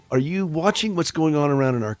Are you watching what's going on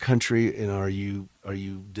around in our country, and are you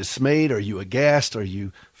dismayed? Are you aghast? Are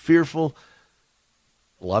you fearful?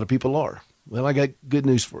 A lot of people are. Well, I got good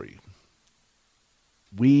news for you.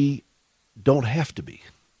 We don't have to be.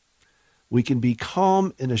 We can be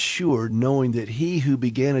calm and assured knowing that he who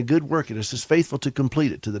began a good work in us is faithful to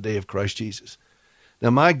complete it to the day of Christ Jesus. Now,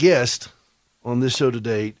 my guest on this show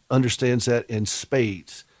today understands that in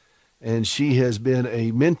spades, and she has been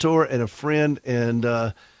a mentor and a friend,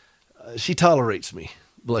 and she tolerates me.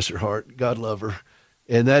 Bless her heart. God love her.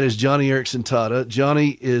 And that is Joni Eareckson Tada.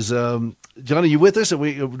 Joni is Joni. You with us? And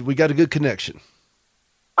we got a good connection.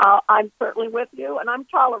 I'm certainly with you, and I'm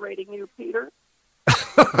tolerating you, Peter.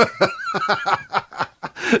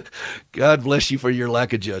 God bless you for your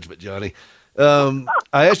lack of judgment, Joni.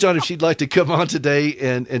 I asked Joni if she'd like to come on today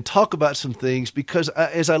and talk about some things, because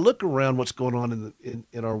as I look around what's going on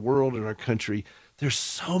in our world, in our country, there's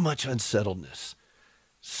so much unsettledness,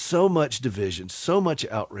 so much division, so much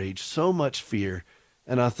outrage, so much fear.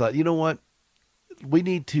 And I thought, you know what? We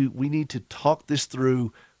need to talk this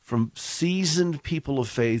through from seasoned people of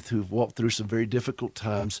faith who've walked through some very difficult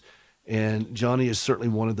times. And Joni is certainly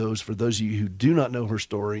one of those. For those of you who do not know her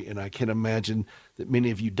story, and I can imagine that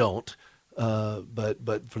many of you don't,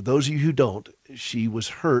 but for those of you who don't, she was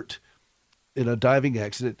hurt in a diving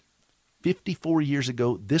accident 54 years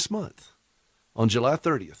ago this month, on July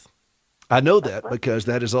 30th. I know that because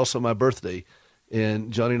that is also my birthday.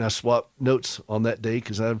 And Joni and I swapped notes on that day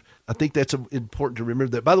because I think that's important to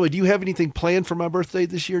remember that. By the way, do you have anything planned for my birthday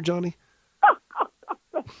this year, Joni?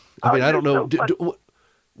 I mean, I don't know.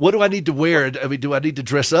 What do I need to wear? I mean, do I need to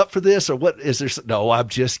dress up for this, or what is there? No, I'm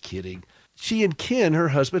just kidding. She and Ken, her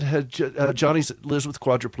husband, had Joni lives with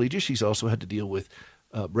quadriplegia. She's also had to deal with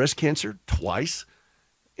breast cancer twice.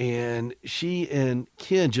 And she and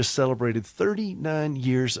Ken just celebrated 39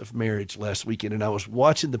 years of marriage last weekend. And I was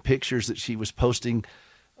watching the pictures that she was posting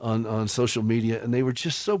on social media, and they were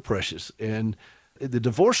just so precious. And the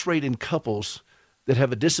divorce rate in couples that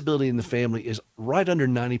have a disability in the family is right under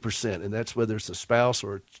 90%. And that's whether it's a spouse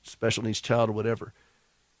or a special needs child or whatever.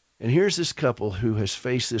 And here's this couple who has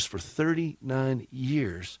faced this for 39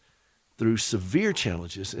 years through severe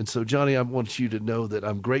challenges. And so, Joni, I want you to know that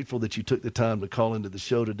I'm grateful that you took the time to call into the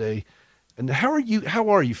show today. And how are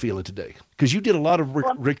you feeling today? Because you did a lot of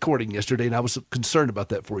recording yesterday, and I was concerned about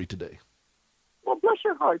that for you today. Well, bless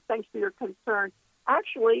your heart. Thanks for your concern.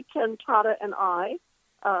 Actually, Ken Tada and I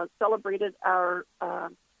celebrated our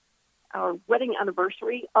wedding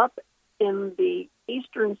anniversary up in the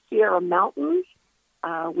eastern Sierra Mountains.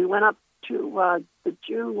 We went up to the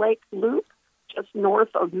Jew Lake Loop, just north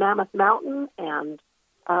of Mammoth Mountain, and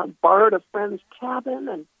borrowed a friend's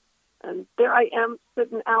cabin. And there I am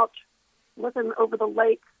sitting out looking over the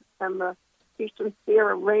lake and the eastern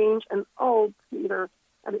Sierra Range. And, oh, Peter,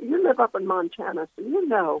 I mean, you live up in Montana, so you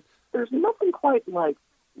know there's nothing quite like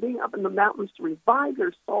being up in the mountains to revive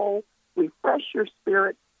your soul, refresh your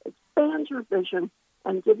spirit, expand your vision,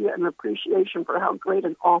 and give you an appreciation for how great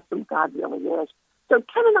and awesome God really is. So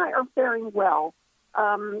Ken and I are faring well.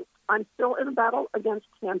 I'm still in a battle against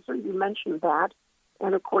cancer. You mentioned that.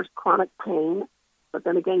 And, of course, chronic pain. But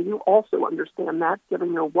then again, you also understand that,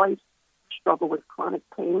 given your wife's struggle with chronic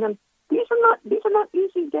pain. And these are not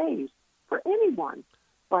easy days for anyone.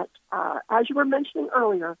 But as you were mentioning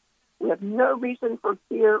earlier, we have no reason for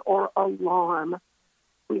fear or alarm.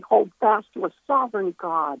 We hold fast to a sovereign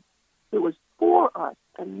God who is for us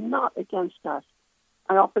and not against us.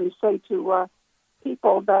 I often say to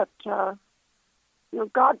people that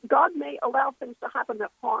God may allow things to happen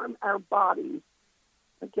that harm our bodies.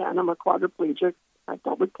 Again, I'm a quadriplegic. I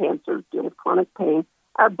dealt with cancer, deal with chronic pain.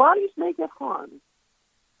 Our bodies may get harmed,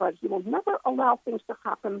 but He will never allow things to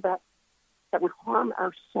happen that would harm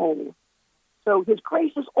our soul. So His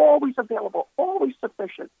grace is always available, always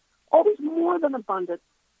sufficient, always more than abundant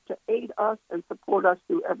to aid us and support us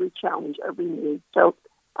through every challenge, every need. So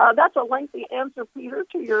that's a lengthy answer, Peter,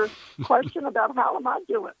 to your question about how am I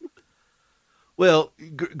doing. Well,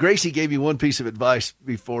 Gracie gave me one piece of advice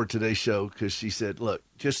before today's show, because she said, look,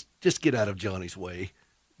 just get out of Joni's way.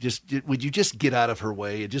 Would you just get out of her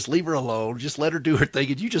way and just leave her alone? Just let her do her thing,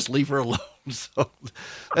 and you just leave her alone. So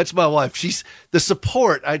that's my wife. She's the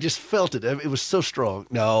support. I just felt it. It was so strong.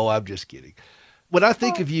 No, I'm just kidding. When I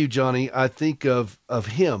think of you, Joni, I think of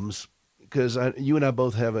hymns, because you and I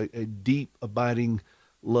both have a deep, abiding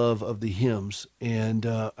love of the hymns. And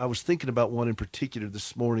I was thinking about one in particular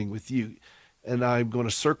this morning with you. And I'm going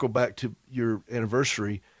to circle back to your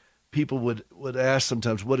anniversary. People would ask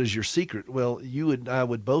sometimes, what is your secret? Well, you and I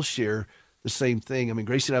would both share the same thing. I mean,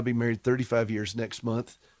 Gracie and I will be married 35 years next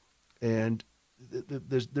month, and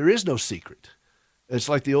there is no secret. It's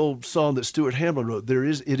like the old song that Stuart Hamblin wrote.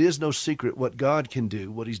 It is no secret what God can do.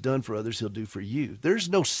 What he's done for others, he'll do for you. There's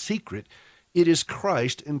no secret. It is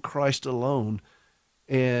Christ and Christ alone.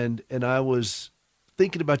 And I was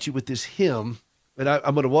thinking about you with this hymn, and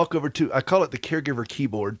I'm going to walk over to, I call it the caregiver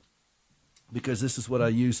keyboard, because this is what I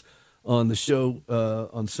use on the show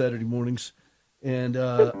on Saturday mornings. And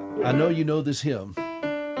I know you know this hymn.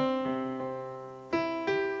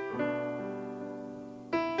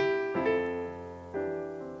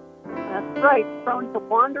 That's right. Prone to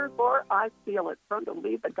wander, Lord, I feel it. Prone to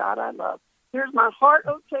leave the God I love. Here's my heart,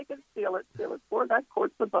 oh, take and seal it, for that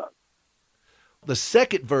court's above. The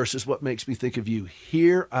second verse is what makes me think of you.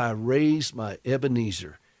 Here I raise my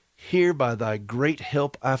Ebenezer. Here by thy great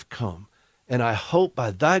help I've come. And I hope by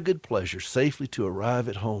thy good pleasure safely to arrive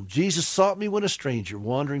at home. Jesus sought me when a stranger,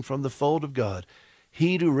 wandering from the fold of God.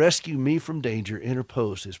 He to rescue me from danger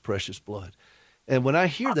interposed his precious blood. And when I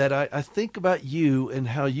hear that, I think about you and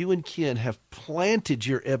how you and Ken have planted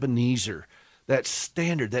your Ebenezer, that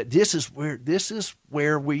standard, that this is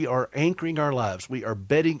where we are anchoring our lives. We are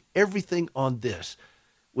betting everything on this,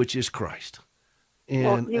 which is Christ.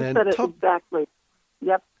 And you said it exactly.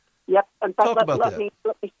 Yep. In fact, let me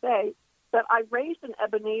say that I raised an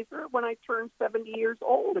Ebenezer when I turned 70 years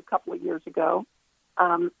old a couple of years ago.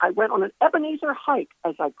 I went on an Ebenezer hike,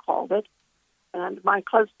 as I called it, and my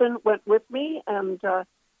husband went with me, and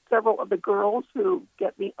several of the girls who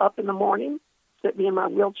get me up in the morning, sit me in my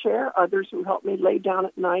wheelchair, others who help me lay down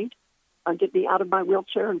at night, get me out of my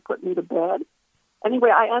wheelchair and put me to bed. Anyway,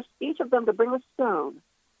 I asked each of them to bring a stone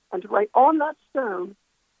and to write on that stone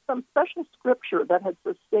some special scripture that had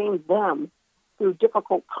sustained them through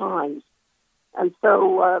difficult times. And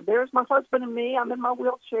so there's my husband and me. I'm in my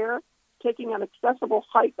wheelchair taking an accessible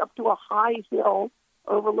hike up to a high hill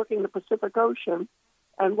overlooking the Pacific Ocean.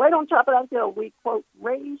 And right on top of that hill, we, quote,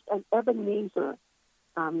 raised an Ebenezer.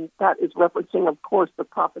 That is referencing, of course, the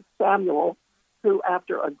prophet Samuel, who,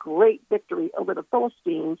 after a great victory over the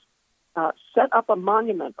Philistines, set up a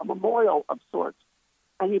monument, a memorial of sorts.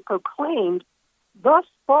 And he proclaimed, "Thus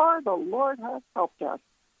far the Lord has helped us."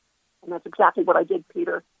 And that's exactly what I did,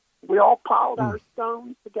 Peter. We all piled our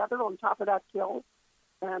stones together on top of that hill,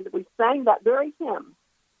 and we sang that very hymn,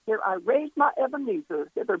 "Here I raise my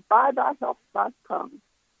Ebenezer, hither by thy help I've come."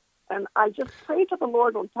 And I just prayed to the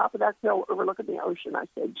Lord on top of that hill overlooking the ocean. I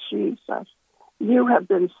said, "Jesus, you have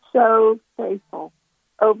been so faithful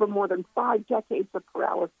over more than 5 decades of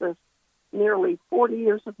paralysis, nearly 40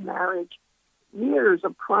 years of marriage, years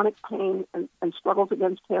of chronic pain and struggles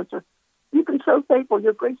against cancer. You've been so faithful.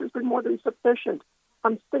 Your grace has been more than sufficient.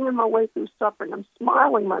 I'm singing my way through suffering. I'm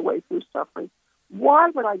smiling my way through suffering. Why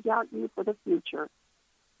would I doubt you for the future?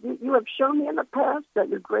 You have shown me in the past that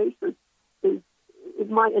your grace is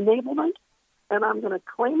my enablement, and I'm going to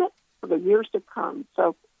claim it for the years to come."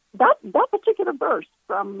 So that particular verse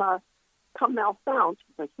from Come Thou Fount,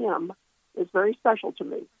 the hymn, is very special to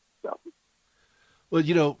me. So. Well,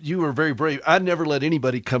 you were very brave. I never let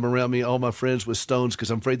anybody come around me, all my friends, with stones, because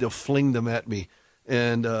I'm afraid they'll fling them at me.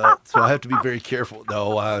 And so I have to be very careful.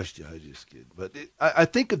 No, I just kid. But I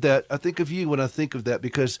think of that. I think of you when I think of that,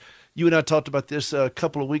 because you and I talked about this a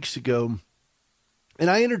couple of weeks ago. And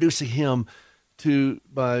I introduce a hymn to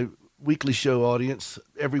my weekly show audience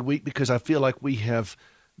every week, because I feel like we have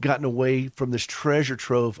gotten away from this treasure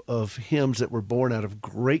trove of hymns that were born out of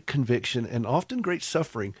great conviction and often great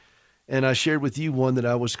suffering. And I shared with you one that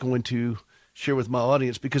I was going to share with my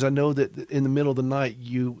audience, because I know that in the middle of the night,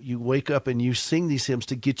 you wake up and you sing these hymns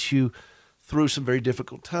to get you through some very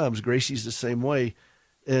difficult times. Gracie's the same way.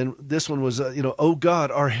 And this one was, "Oh God,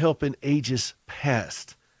 our help in ages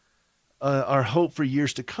past, our hope for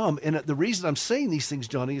years to come." And the reason I'm saying these things,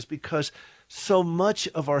 Johnny, is because so much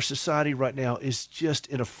of our society right now is just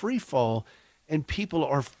in a free fall, and people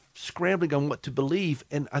are scrambling on what to believe.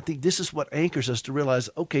 And I think this is what anchors us to realize,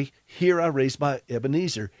 okay, here I raise my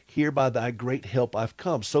Ebenezer. Here by thy great help I've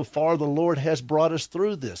come. So far the Lord has brought us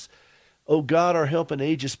through this. Oh God, our help in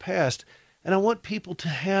ages past. And I want people to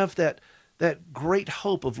have that great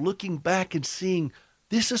hope of looking back and seeing,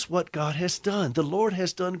 this is what God has done. The Lord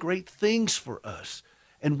has done great things for us.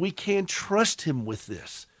 And we can trust him with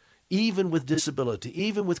this. Even with disability,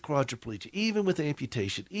 even with quadriplegia, even with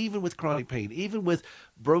amputation, even with chronic pain, even with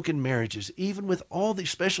broken marriages, even with all these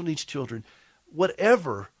special needs children,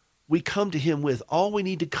 whatever we come to him with, all we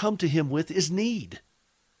need to come to him with is need.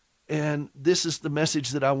 And this is the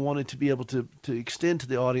message that I wanted to be able to extend to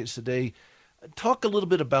the audience today. Talk a little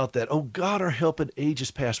bit about that. Oh God, our help in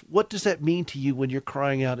ages past. What does that mean to you when you're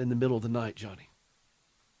crying out in the middle of the night, Johnny?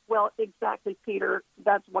 Well, exactly, Peter.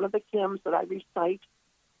 That's one of the hymns that I recite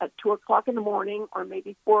at 2 o'clock in the morning, or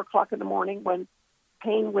maybe 4 o'clock in the morning, when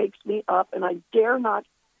pain wakes me up, and I dare not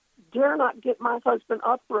get my husband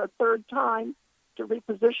up for a third time to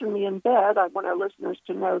reposition me in bed. I want our listeners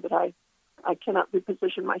to know that I cannot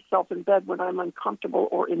reposition myself in bed when I'm uncomfortable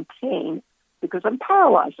or in pain because I'm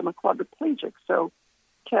paralyzed. I'm a quadriplegic. So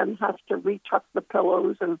Ken has to retuck the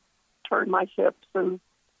pillows and turn my hips and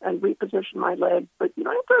reposition my legs. But,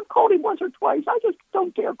 after I've called him once or twice, I just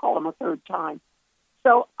don't dare call him a third time.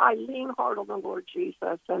 So I lean hard on the Lord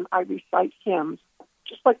Jesus, and I recite hymns,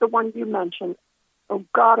 just like the one you mentioned. Oh,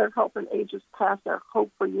 God, our help in ages past, our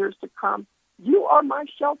hope for years to come. You are my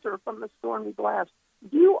shelter from the stormy blast.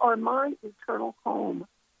 You are my eternal home.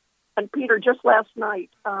 And Peter, just last night,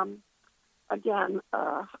 again,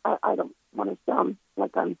 I don't want to sound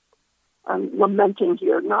like I'm lamenting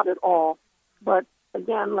here, not at all. But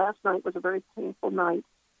again, last night was a very painful night.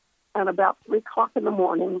 And about 3 o'clock in the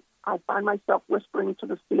morning, I find myself whispering to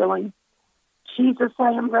the ceiling, Jesus,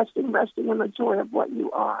 I am resting in the joy of what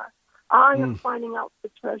you are. I am finding out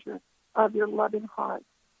the treasure of your loving heart.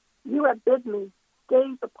 You have bid me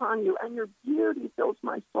gaze upon you, and your beauty fills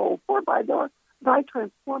my soul. For by thy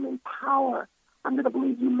transforming power, I'm going to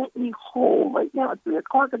believe you make me whole right now at 3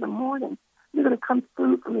 o'clock in the morning. You're going to come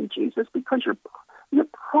through for me, Jesus, because your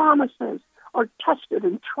promises are tested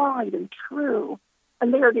and tried and true,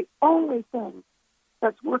 and they are the only thing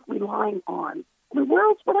that's worth relying on. I mean, where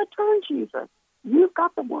else would I turn, Jesus? You've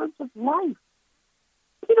got the words of life.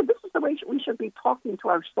 Peter, this is the way we should be talking to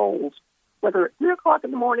our souls, whether at 3 o'clock in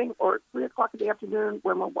the morning or at 3 o'clock in the afternoon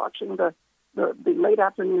when we're watching the late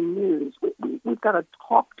afternoon news. We've got to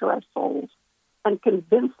talk to our souls and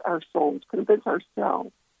convince ourselves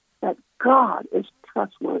that God is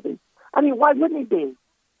trustworthy. I mean, why wouldn't he be?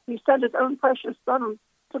 He sent his own precious son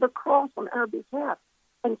to the cross on our behalf.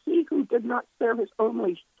 And he who did not spare his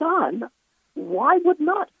only son, why would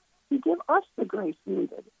not he give us the grace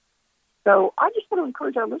needed? So I just want to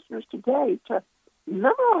encourage our listeners today to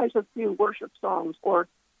memorize a few worship songs or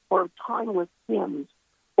time with hymns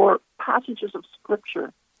or passages of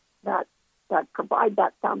Scripture that provide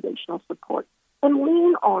that foundational support, and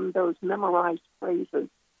lean on those memorized phrases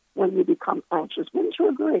when you become anxious. Wouldn't you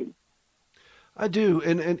agree? I do,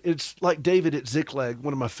 and it's like David at Ziklag,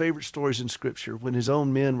 one of my favorite stories in Scripture, when his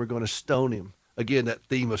own men were going to stone him. Again, that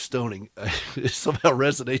theme of stoning somehow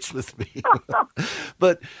resonates with me.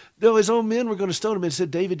 But no, his own men were going to stone him, and said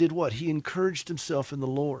David did what? He encouraged himself in the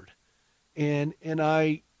Lord. And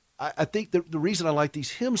I think the reason I like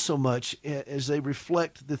these hymns so much is they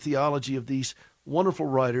reflect the theology of these wonderful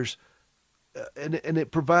writers, and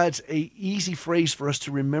it provides a easy phrase for us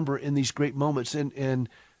to remember in these great moments. And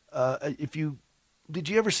did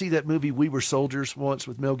you ever see that movie We Were Soldiers once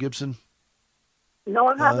with Mel Gibson? No,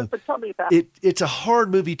 I haven't, but tell me about it. It's a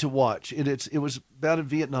hard movie to watch, and it was about in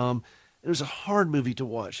Vietnam. It was a hard movie to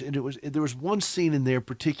watch, and there was one scene in there in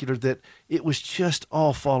particular that it was just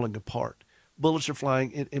all falling apart. Bullets are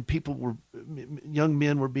flying, and young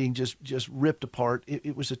men were being just ripped apart.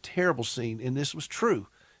 It was a terrible scene, and this was true.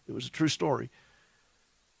 It was a true story.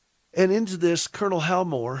 And into this, Colonel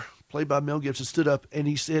Halmore, played by Mel Gibson, stood up and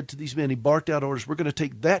he said to these men, he barked out orders, we're going to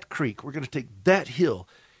take that creek, we're going to take that hill.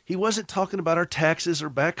 He wasn't talking about our taxes or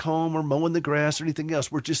back home or mowing the grass or anything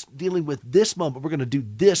else. We're just dealing with this moment. We're going to do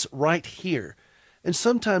this right here. And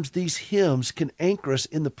sometimes these hymns can anchor us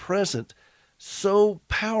in the present so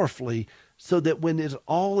powerfully so that when it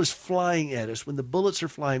all is flying at us, when the bullets are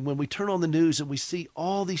flying, when we turn on the news and we see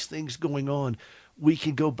all these things going on, we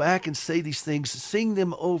can go back and say these things, sing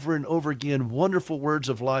them over and over again, wonderful words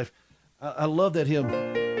of life. I love that hymn.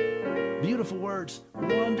 Beautiful words,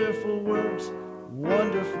 wonderful words.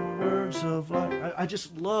 Wonderful words of life. I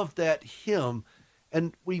just love that hymn,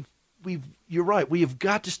 and you're right. We have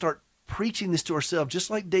got to start preaching this to ourselves,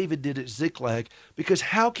 just like David did at Ziklag. Because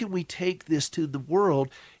how can we take this to the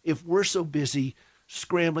world if we're so busy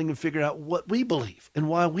scrambling and figuring out what we believe and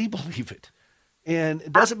why we believe it? And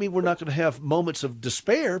it doesn't mean we're not going to have moments of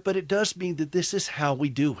despair, but it does mean that this is how we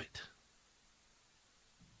do it.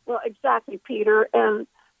 Well, exactly, Peter. And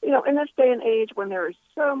in this day and age when there is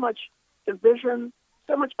so much division,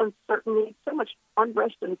 so much uncertainty, so much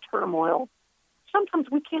unrest and turmoil, sometimes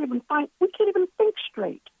we can't even think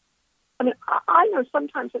straight. I mean, I know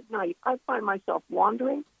sometimes at night I find myself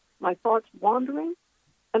wandering, my thoughts wandering,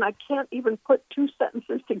 and I can't even put 2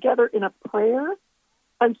 sentences together in a prayer.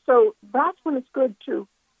 And so that's when it's good to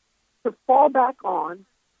fall back on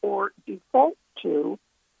or default to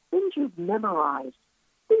things you've memorized,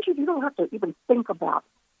 things you don't have to even think about,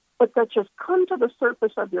 but that just come to the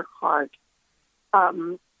surface of your heart.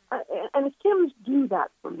 And hymns do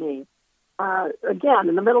that for me. Again,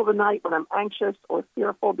 in the middle of the night when I'm anxious or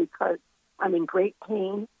fearful because I'm in great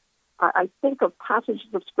pain, I think of passages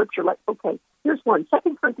of Scripture like, okay, here's one,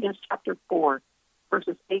 2 Corinthians chapter 4,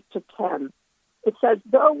 verses 8 to 10. It says,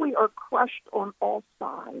 though we are crushed on all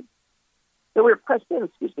sides, though we are pressed in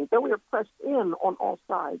on all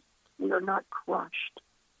sides, we are not crushed.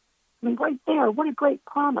 I mean, right there, what a great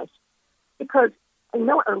promise. Because I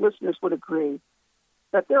know our listeners would agree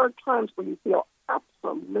that there are times when you feel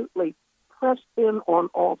absolutely pressed in on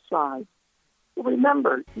all sides. Well,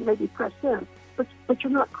 remember, you may be pressed in, but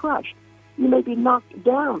you're not crushed. You may be knocked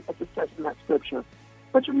down, as it says in that scripture,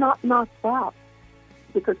 but you're not knocked out.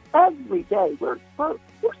 Because every day we're supposed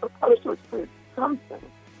to experience something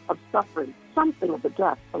of suffering, something of the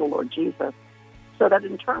death of the Lord Jesus, so that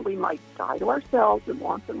in turn we might die to ourselves and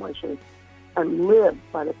wants and wishes and live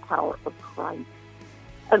by the power of Christ.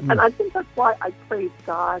 And I think that's why I praise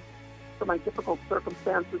God for my difficult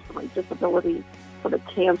circumstances, for my disability, for the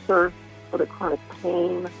cancer, for the chronic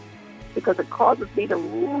pain, because it causes me to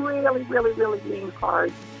really, really, really lean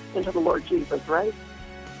hard into the Lord Jesus, right?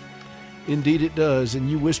 Indeed it does. And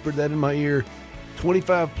you whispered that in my ear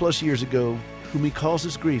 25 plus years ago. Whom he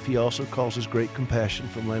causes grief, he also causes great compassion,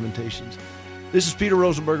 from Lamentations. This is Peter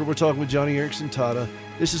Rosenberger. We're talking with Joni Eareckson Tada.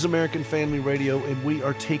 This is American Family Radio, and we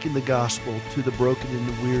are taking the gospel to the broken and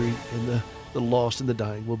the weary and the lost and the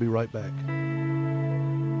dying. We'll be right back.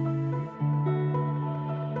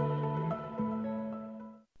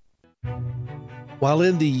 While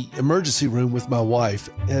in the emergency room with my wife,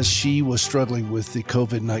 as she was struggling with the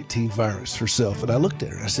COVID-19 virus herself, and I looked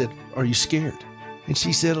at her, I said, "Are you scared?" And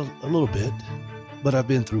she said, a little bit, but I've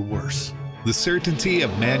been through worse. The Certainty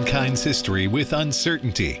of Mankind's History with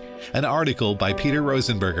Uncertainty, an article by Peter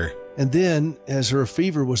Rosenberger. And then, as her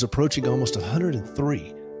fever was approaching almost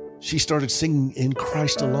 103, she started singing In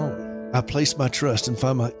Christ Alone. I place my trust and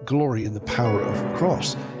find my glory in the power of the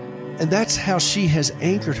cross. And that's how she has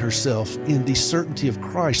anchored herself in the certainty of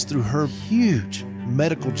Christ through her huge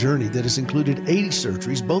medical journey that has included 80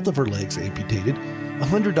 surgeries, both of her legs amputated,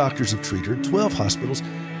 100 doctors have treated her, 12 hospitals,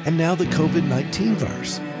 and now the COVID-19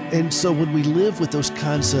 virus. And so when we live with those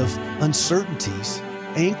kinds of uncertainties,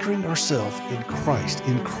 anchoring ourselves in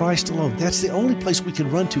Christ alone, that's the only place we can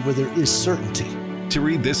run to where there is certainty. To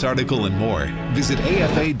read this article and more, visit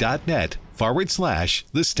afa.net/The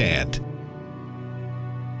Stand.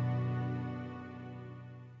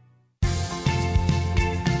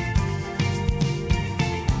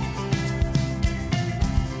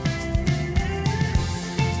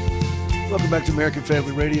 Welcome back to American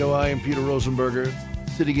Family Radio. I am Peter Rosenberger,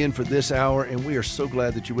 sitting in for this hour, and we are so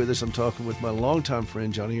glad that you're with us. I'm talking with my longtime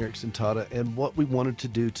friend, Joni Eareckson Tada, and what we wanted to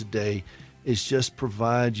do today is just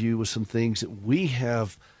provide you with some things that we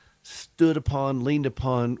have stood upon, leaned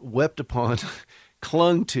upon, wept upon,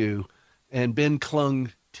 clung to, and been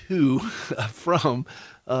clung to from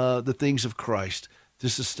the things of Christ to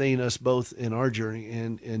sustain us both in our journey.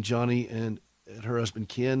 And Joni and her husband,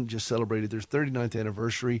 Ken, just celebrated their 39th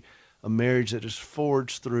anniversary, a marriage that is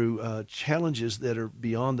forged through challenges that are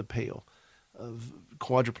beyond the pale of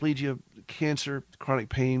quadriplegia, cancer, chronic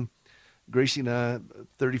pain. Gracie and I,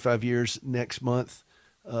 35 years next month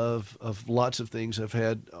of lots of things. I've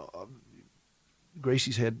had,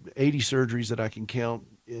 Gracie's had 80 surgeries that I can count,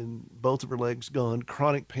 in both of her legs gone,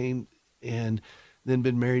 chronic pain, and then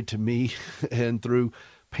been married to me and through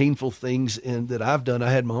painful things and that I've done. I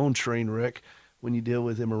had my own train wreck. When you deal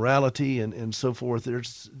with immorality and so forth,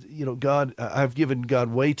 there's, I've given God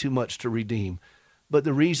way too much to redeem. But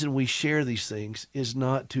the reason we share these things is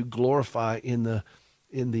not to glorify in the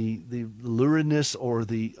luridness or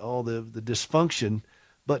all the dysfunction,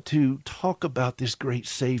 but to talk about this great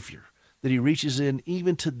Savior, that he reaches in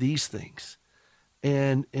even to these things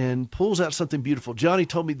and pulls out something beautiful. Joni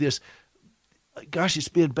told me this. Gosh, it's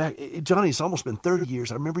been back. Joni, it's almost been 30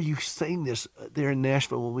 years. I remember you saying this there in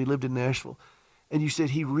Nashville when we lived in Nashville. And you said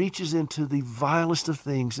he reaches into the vilest of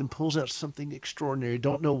things and pulls out something extraordinary.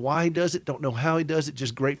 Don't know why he does it. Don't know how he does it.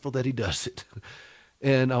 Just grateful that he does it.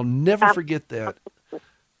 And I'll never forget that. The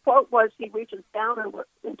quote was, he reaches down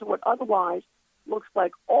into what otherwise looks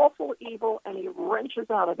like awful evil, and he wrenches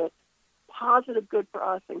out of it positive good for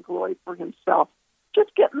us and glory for himself.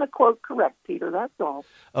 Just getting the quote correct, Peter. That's all.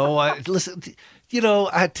 Oh, listen,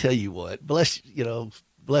 I tell you what, bless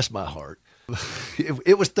my heart.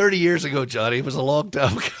 It was 30 years ago, Johnny. It was a long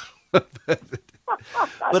time ago.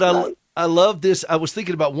 But I love this. I was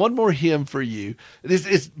thinking about one more hymn for you.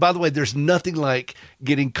 It's by the way, there's nothing like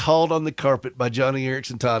getting called on the carpet by Joni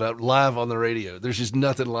Eareckson Tada live on the radio. There's just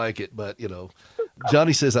nothing like it. But,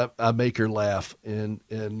 Johnny says I make her laugh. And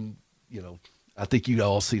I think you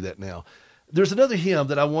all see that now. There's another hymn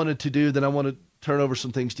that I wanted to do, then I want to turn over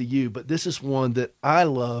some things to you. But this is one that I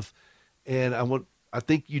love, and I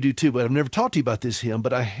think you do too, but I've never talked to you about this hymn,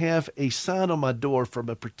 but I have a sign on my door from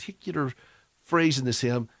a particular phrase in this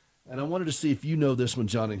hymn, and I wanted to see if you know this one,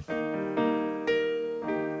 Johnny.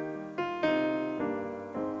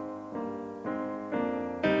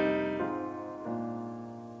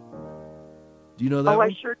 Do you know that Oh,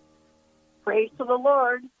 one? I sure. Praise to the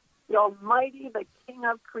Lord, the Almighty, the King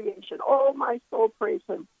of creation. Oh, my soul, praise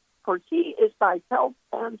him, for he is thy help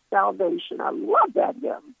and salvation. I love that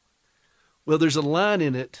hymn. Well, there's a line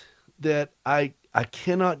in it that I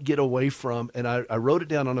cannot get away from, and I wrote it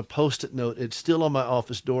down on a Post-it note. It's still on my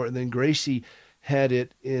office door, and then Gracie had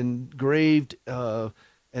it engraved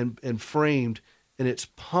and framed, and it's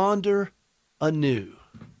ponder anew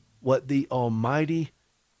what the Almighty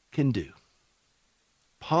can do.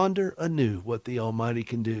 Ponder anew what the Almighty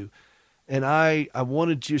can do. And I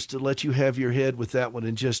wanted just to let you have your head with that one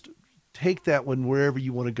and just take that one wherever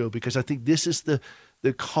you want to go, because I think this is the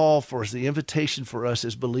call for us, the invitation for us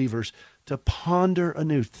as believers to ponder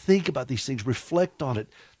anew, think about these things, reflect on it.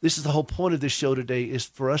 This is the whole point of this show today, is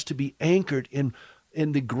for us to be anchored in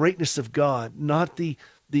the greatness of God, not the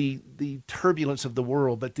turbulence of the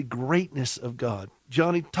world, but the greatness of God.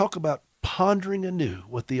 Johnny, talk about pondering anew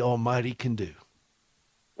what the Almighty can do.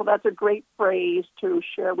 Well, that's a great phrase to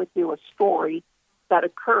share with you a story that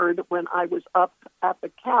occurred when I was up at the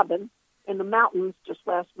cabin in the mountains just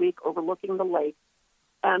last week overlooking the lake.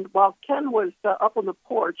 And while Ken was up on the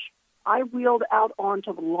porch, I wheeled out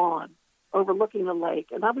onto the lawn overlooking the lake,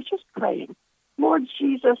 and I was just praying, Lord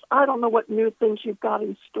Jesus, I don't know what new things you've got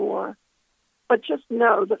in store, but just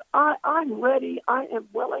know that I'm ready, I am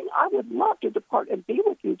willing, I would love to depart and be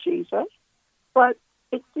with you, Jesus, but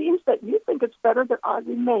it seems that you think it's better that I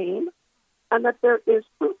remain and that there is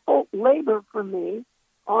fruitful labor for me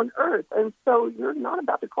on earth. And so you're not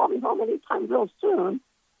about to call me home anytime real soon.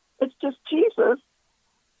 It's just, Jesus,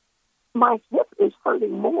 my hip is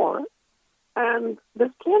hurting more, and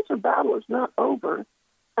this cancer battle is not over,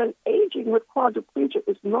 and aging with quadriplegia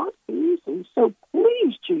is not easy. So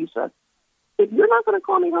please, Jesus, if you're not going to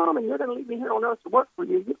call me home and you're going to leave me here on earth to work for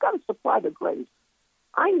you, you've got to supply the grace.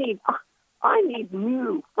 I need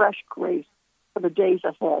new, fresh grace for the days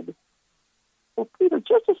ahead. Well, Peter,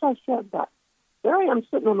 just as I said that, there I am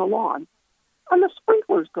sitting on the lawn, and the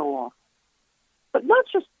sprinklers go off. But not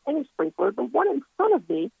just any sprinkler. The one in front of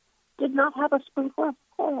me did not have a sprinkler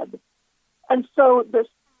head. And so this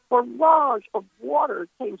barrage of water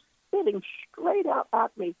came spitting straight out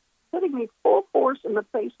at me, hitting me full force in the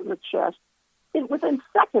face and the chest. And within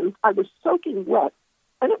seconds, I was soaking wet,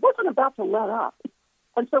 and it wasn't about to let up.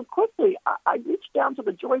 And so quickly, I reached down to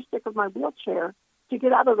the joystick of my wheelchair to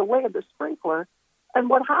get out of the way of the sprinkler. And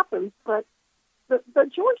what happens? But the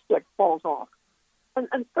joystick falls off.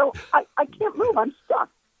 And so I can't move. I'm stuck.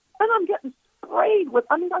 And I'm getting sprayed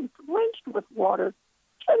I'm drenched with water.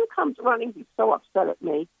 Ken comes running. He's so upset at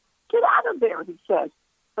me. Get out of there, he says.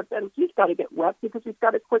 But then he's got to get wet because he's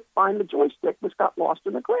got to quick find the joystick which got lost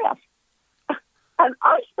in the grass. And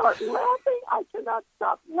I start laughing. I cannot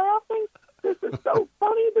stop laughing. This is so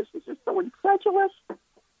funny. This is just so incredulous.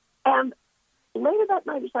 And later that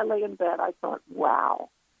night as I lay in bed, I thought, wow,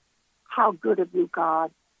 how good of you,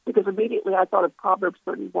 God. Because immediately I thought of Proverbs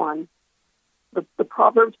 31, the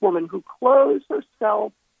Proverbs woman who clothes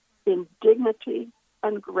herself in dignity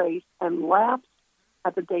and grace and laughs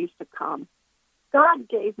at the days to come. God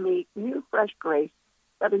gave me new, fresh grace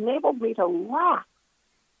that enabled me to laugh,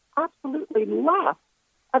 absolutely laugh,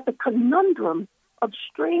 at the conundrum of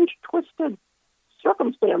strange, twisted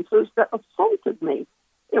circumstances that assaulted me.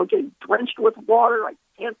 You know, getting drenched with water. I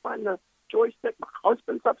can't find the joystick. My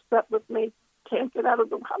husband's upset with me. Can't get out of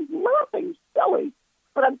the house. I'm laughing, silly.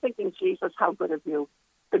 But I'm thinking, Jesus, how good of you.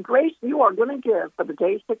 The grace you are going to give for the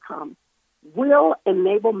days to come will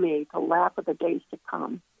enable me to laugh at the days to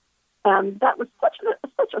come. And that was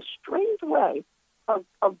such a strange way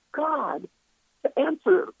of God to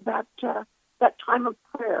answer that time of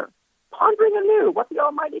prayer. Pondering anew what the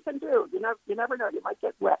Almighty can do. You never know. You might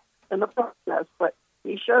get wet in the process, but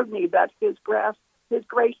he showed me that his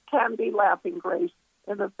grace can be laughing grace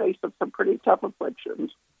in the face of some pretty tough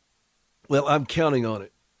afflictions. Well, I'm counting on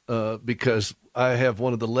it because I have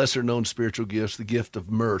one of the lesser-known spiritual gifts, the gift of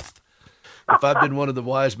mirth. If I'd been one of the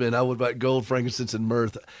wise men, I would have gold, frankincense, and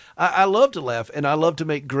mirth. I love to laugh, and I love to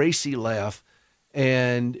make Gracie laugh.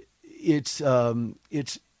 And it's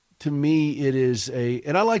to me, it is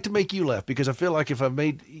and I like to make you laugh because I feel like if I've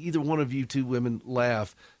made either one of you two women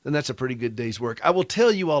laugh, then that's a pretty good day's work. I will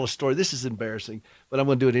tell you all a story. This is embarrassing, but I'm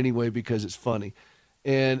going to do it anyway because it's funny.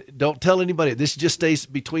 And don't tell anybody. This just stays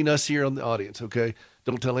between us here on the audience, okay?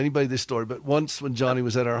 Don't tell anybody this story. But once when Johnny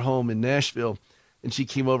was at our home in Nashville, and she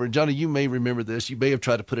came over. And Johnny, you may remember this. You may have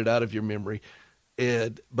tried to put it out of your memory.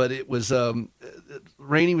 But it was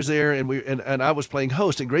Rainey was there, and I was playing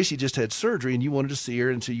host, and Gracie just had surgery, and you wanted to see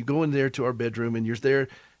her, and so you go in there to our bedroom, and you're there.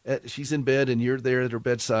 She's in bed, and you're there at her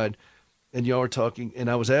bedside, and y'all are talking.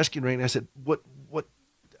 And I was asking Rainey, I said, "What?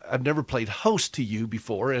 I've never played host to you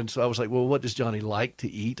before," and so I was like, "Well, what does Johnny like to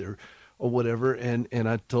eat, or whatever?" And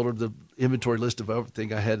I told her the inventory list of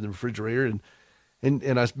everything I had in the refrigerator,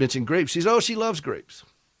 and I mentioned grapes. She said, "Oh, she loves grapes,"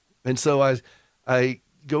 and so I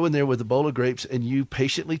go in there with a bowl of grapes, and you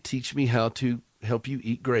patiently teach me how to help you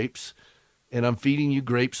eat grapes, and I'm feeding you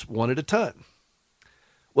grapes one at a time.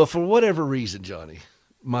 Well, for whatever reason, Johnny,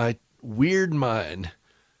 my weird mind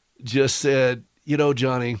just said,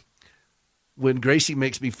 Johnny, when Gracie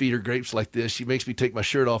makes me feed her grapes like this, she makes me take my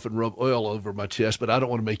shirt off and rub oil over my chest, but I don't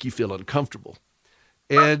want to make you feel uncomfortable.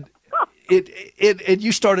 And and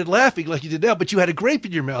you started laughing like you did now, but you had a grape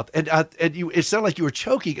in your mouth, and it sounded like you were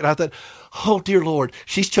choking. And I thought, oh dear Lord,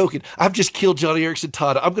 she's choking. I've just killed Johnny Erickson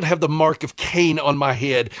Tata. I'm going to have the mark of Cain on my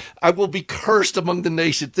head. I will be cursed among the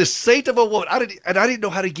nations. This saint of a woman. I didn't know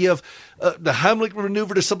how to give the Heimlich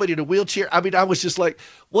maneuver to somebody in a wheelchair. I mean, I was just like,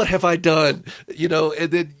 what have I done?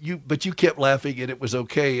 And then but you kept laughing, and it was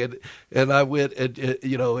okay. And I went and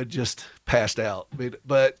just passed out. I mean,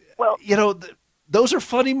 but well, those are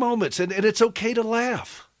funny moments, and it's okay to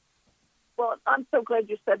laugh. Well, I'm so glad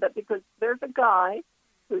you said that, because there's a guy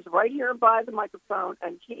who's right here by the microphone,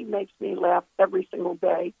 and he makes me laugh every single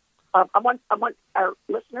day. I want our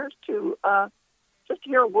listeners to just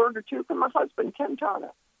hear a word or two from my husband, Ken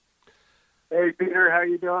Tata. Hey, Peter, how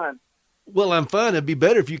you doing? Well, I'm fine. It'd be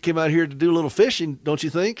better if you came out here to do a little fishing, don't you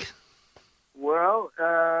think? Well,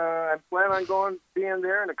 I plan on being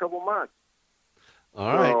there in a couple months.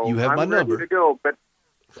 All right, you have my number. I'm ready to go, but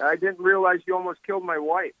I didn't realize you almost killed my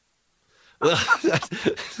wife.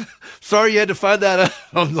 Sorry you had to find that out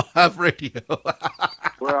on live radio.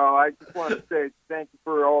 Well, I just want to say thank you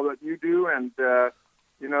for all that you do, and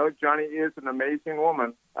Johnny is an amazing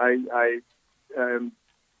woman. I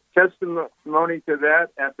testimony to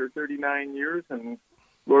that after 39 years, and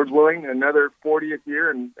Lord willing, another 40th year,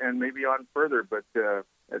 and maybe on further. But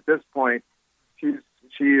at this point,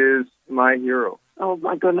 she is my hero. Oh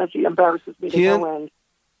my goodness, he embarrasses me to no end.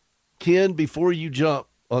 Ken, before you jump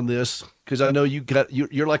on this, because I know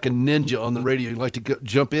you're like a ninja on the radio. You like to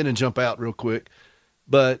jump in and jump out real quick.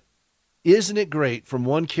 But isn't it great from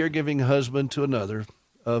one caregiving husband to another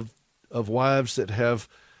of wives that have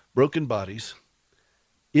broken bodies?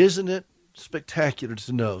 Isn't it spectacular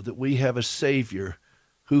to know that we have a Savior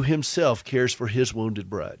who himself cares for his wounded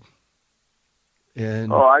bride?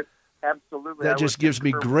 And absolutely. That just gives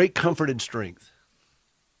me great comfort and strength.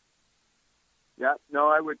 Yeah, no,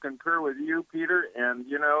 I would concur with you, Peter. And,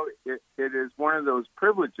 it is one of those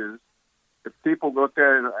privileges, if people look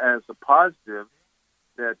at it as a positive,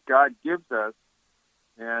 that God gives us.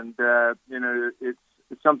 And,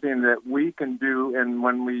 it's something that we can do. And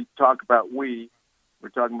when we talk about we're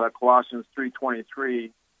talking about Colossians 3:23.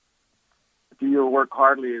 Do your work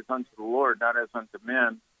heartily as unto the Lord, not as unto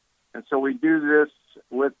men. And so we do this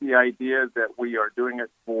with the idea that we are doing it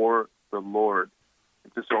for the Lord.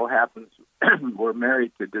 It just so happens we're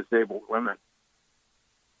married to disabled women.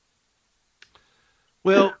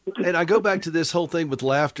 Well, and I go back to this whole thing with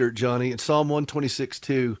laughter, Johnny, in Psalm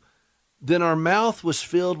 126:2. Then our mouth was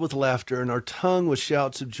filled with laughter, and our tongue with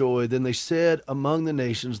shouts of joy. Then they said among the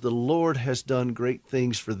nations, the Lord has done great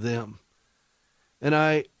things for them. And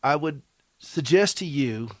I would suggest to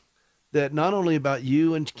you that not only about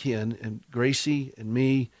you and Ken and Gracie and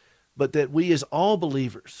me, but that we as all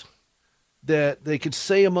believers, that they could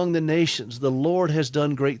say among the nations, the Lord has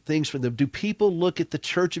done great things for them. Do people look at the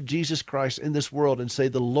Church of Jesus Christ in this world and say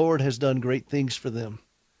the Lord has done great things for them?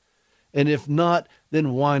 And if not,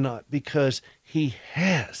 then why not? Because he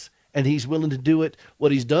has, and he's willing to do it.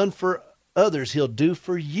 What he's done for others, he'll do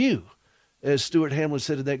for you. As Stuart Hamlin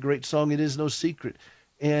said in that great song, it is no secret.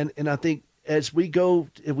 And I think as we go,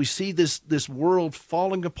 if we see this world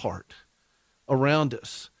falling apart around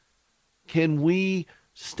us, can we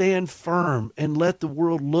stand firm and let the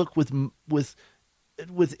world look with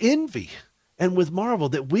envy and with marvel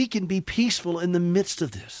that we can be peaceful in the midst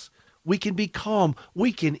of this? We can be calm.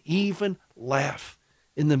 We can even laugh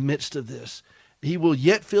in the midst of this. He will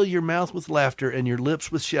yet fill your mouth with laughter and your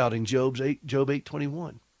lips with shouting, Job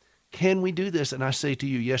 8:21. Can we do this? And I say to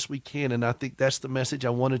you, yes, we can. And I think that's the message I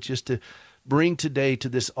wanted just to bring today to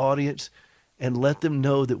this audience and let them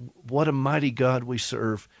know that what a mighty God we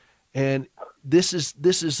serve. And this is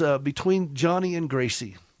between Johnny and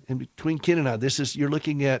Gracie and between Ken and I, you're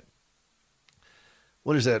looking at,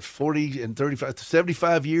 what is that, 40 and 35,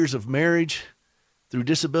 75 years of marriage. through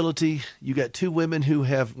disability. You got two women who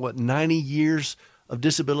have, 90 years of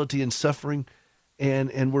disability and suffering,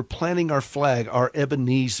 and we're planting our flag, our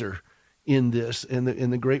Ebenezer, in this, in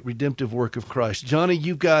the great redemptive work of Christ. Johnny,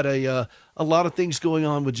 you've got a lot of things going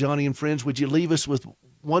on with Joni and Friends. Would you leave us with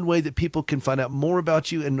one way that people can find out more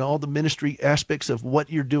about you and all the ministry aspects of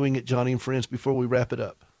what you're doing at Joni and Friends before we wrap it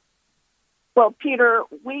up? Well, Peter,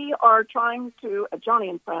 we are trying to, at Joni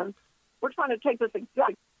and Friends, we're trying to take this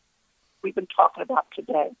exact we've been talking about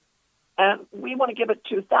today, and we want to give it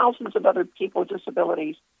to thousands of other people with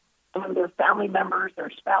disabilities and their family members,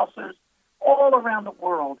 their spouses, all around the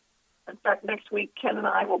world. In fact, next week, Ken and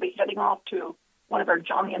I will be heading off to one of our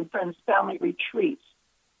Joni and Friends family retreats.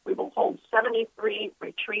 We will hold 73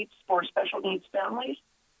 retreats for special needs families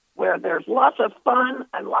where there's lots of fun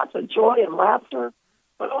and lots of joy and laughter,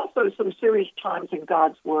 but also some serious times in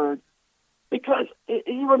God's Word. Because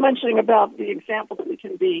you were mentioning about the example that we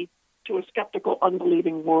can be to a skeptical,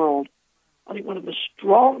 unbelieving world. I think one of the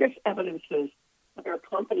strongest evidences of our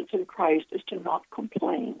confidence in Christ is to not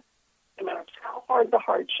complain, no matter how hard the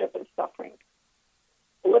hardship and suffering.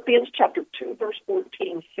 Philippians chapter 2, verse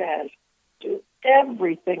 14 says, do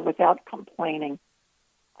everything without complaining.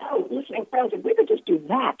 Oh, listening friends, if we could just do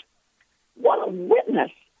that, what a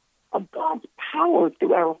witness of God's power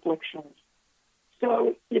through our afflictions.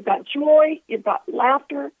 So you've got joy, you've got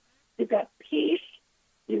laughter, you've got peace,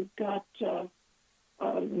 you've got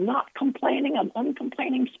not complaining, an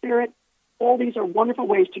uncomplaining spirit. All these are wonderful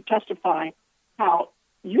ways to testify how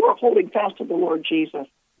you are holding fast to the Lord Jesus.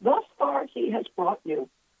 Thus far, He has brought you,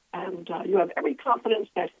 and you have every confidence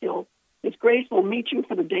that His grace will meet you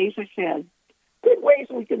for the days ahead. Good ways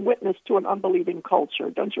we can witness to an unbelieving culture.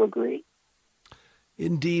 Don't you agree?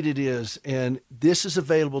 Indeed it is. And this is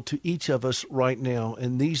available to each of us right now.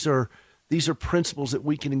 And these are principles that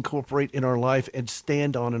we can incorporate in our life and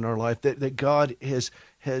stand on in our life, that God has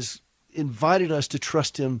invited us to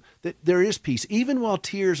trust Him, that there is peace. Even while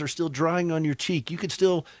tears are still drying on your cheek, you can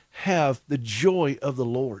still have the joy of the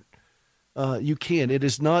Lord. You can. It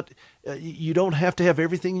is not, you don't have to have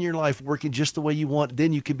everything in your life working just the way you want.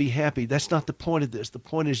 Then you can be happy. That's not the point of this. The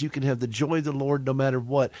point is you can have the joy of the Lord no matter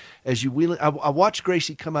what. As you wheel, I watched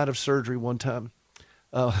Gracie come out of surgery one time,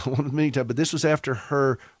 many times, but this was after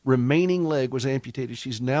her remaining leg was amputated.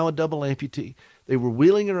 She's now a double amputee. They were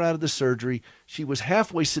wheeling her out of the surgery. She was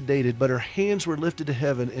halfway sedated, but her hands were lifted to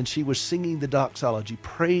heaven, and she was singing the doxology,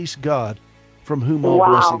 "Praise God, from whom all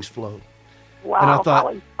blessings flow." Wow. And I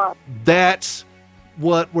thought, that's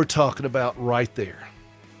what we're talking about right there.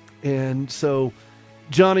 And so,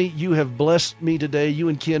 Johnny, you have blessed me today, you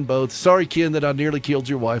and Ken both. Sorry, Ken, that I nearly killed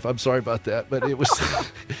your wife. I'm sorry about that, but it was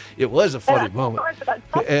it was a funny moment.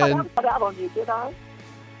 And I out on you, did I?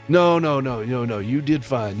 No. You did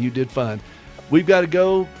fine. You did fine. We've got to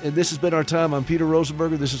go, and this has been our time. I'm Peter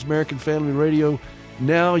Rosenberger. This is American Family Radio.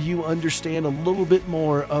 Now you understand a little bit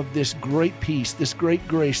more of this great peace, this great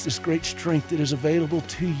grace, this great strength that is available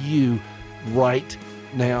to you right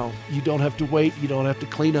now. You don't have to wait. You don't have to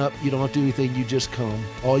clean up. You don't have to do anything. You just come.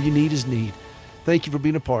 All you need is need. Thank you for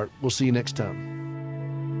being a part. We'll see you next time.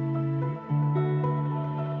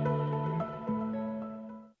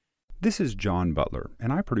 This is John Butler,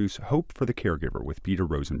 and I produce Hope for the Caregiver with Peter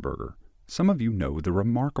Rosenberger. Some of you know the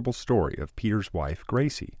remarkable story of Peter's wife,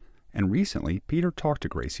 Gracie. And recently, Peter talked to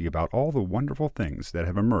Gracie about all the wonderful things that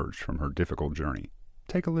have emerged from her difficult journey.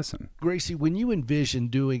 Take a listen. Gracie, when you envisioned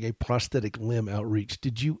doing a prosthetic limb outreach,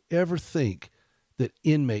 did you ever think that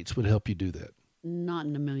inmates would help you do that? Not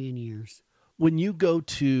in a million years. When you go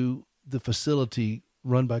to the facility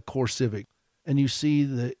run by CoreCivic and you see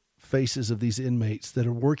the faces of these inmates that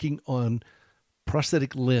are working on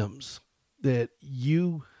prosthetic limbs that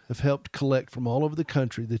you have helped collect from all over the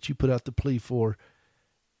country, that you put out the plea for,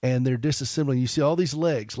 and they're disassembling. You see all these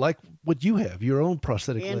legs, like what you have, your own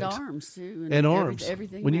prosthetic and legs. Arms, too. And arms.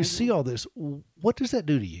 Everything. When you see all this, what does that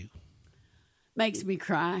do to you? Makes me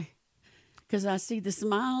cry because I see the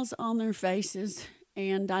smiles on their faces,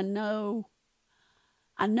 and I know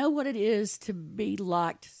what it is to be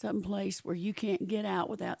locked someplace where you can't get out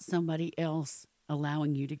without somebody else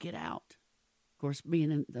allowing you to get out. Of course, being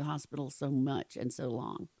in the hospital so much and so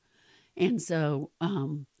long. And so,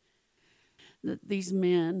 these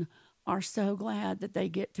men are so glad that they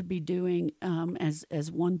get to be doing,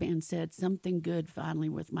 as one man said, something good finally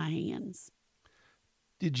with my hands.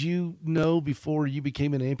 Did you know before you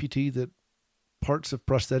became an amputee that parts of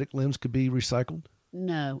prosthetic limbs could be recycled?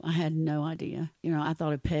 No, I had no idea. I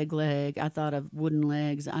thought of peg leg. I thought of wooden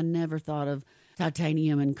legs. I never thought of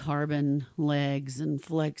titanium and carbon legs and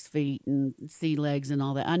flex feet and sea legs and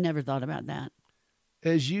all that. I never thought about that.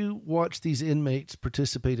 As you watch these inmates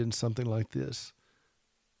participate in something like this,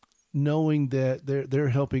 knowing that they're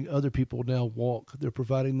helping other people now walk. They're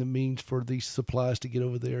providing the means for these supplies to get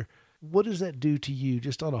over there. What does that do to you,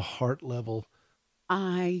 just on a heart level?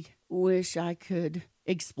 I wish I could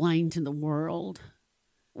explain to the world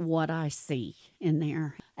what I see in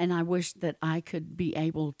there. And I wish that I could be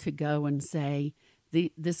able to go and say,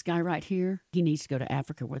 this guy right here, he needs to go to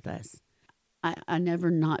Africa with us. I never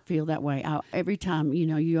not feel that way. Every time,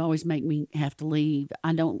 you always make me have to leave.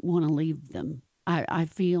 I don't want to leave them. I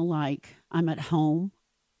feel like I'm at home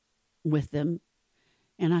with them,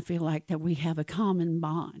 and I feel like that we have a common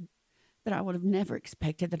bond that I would have never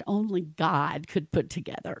expected, that only God could put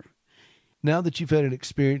together. Now that you've had an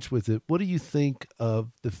experience with it, what do you think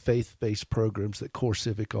of the faith-based programs that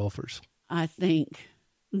CoreCivic offers? I think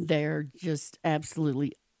they're just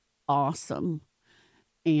absolutely awesome.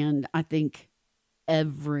 And I think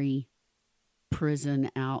every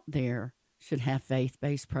prison out there should have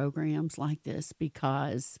faith-based programs like this,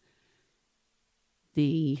 because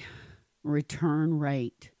the return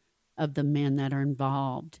rate of the men that are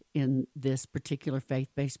involved in this particular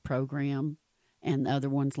faith-based program and the other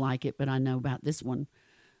ones like it, but I know about this one,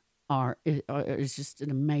 is just an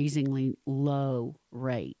amazingly low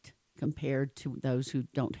rate compared to those who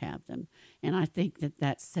don't have them. And I think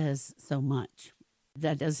that says so much.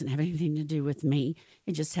 That doesn't have anything to do with me.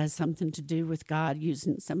 It just has something to do with God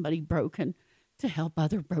using somebody broken to help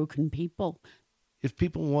other broken people. If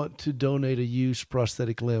people want to donate a used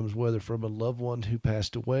prosthetic limbs, whether from a loved one who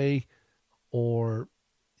passed away or,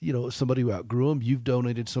 somebody who outgrew them, you've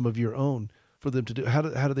donated some of your own for them to do. How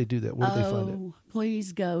do they do that? Where do they find it?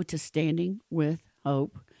 Please go to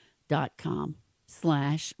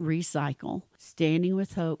standingwithhope.com/recycle.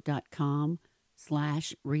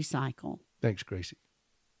 standingwithhope.com/recycle. Thanks, Gracie.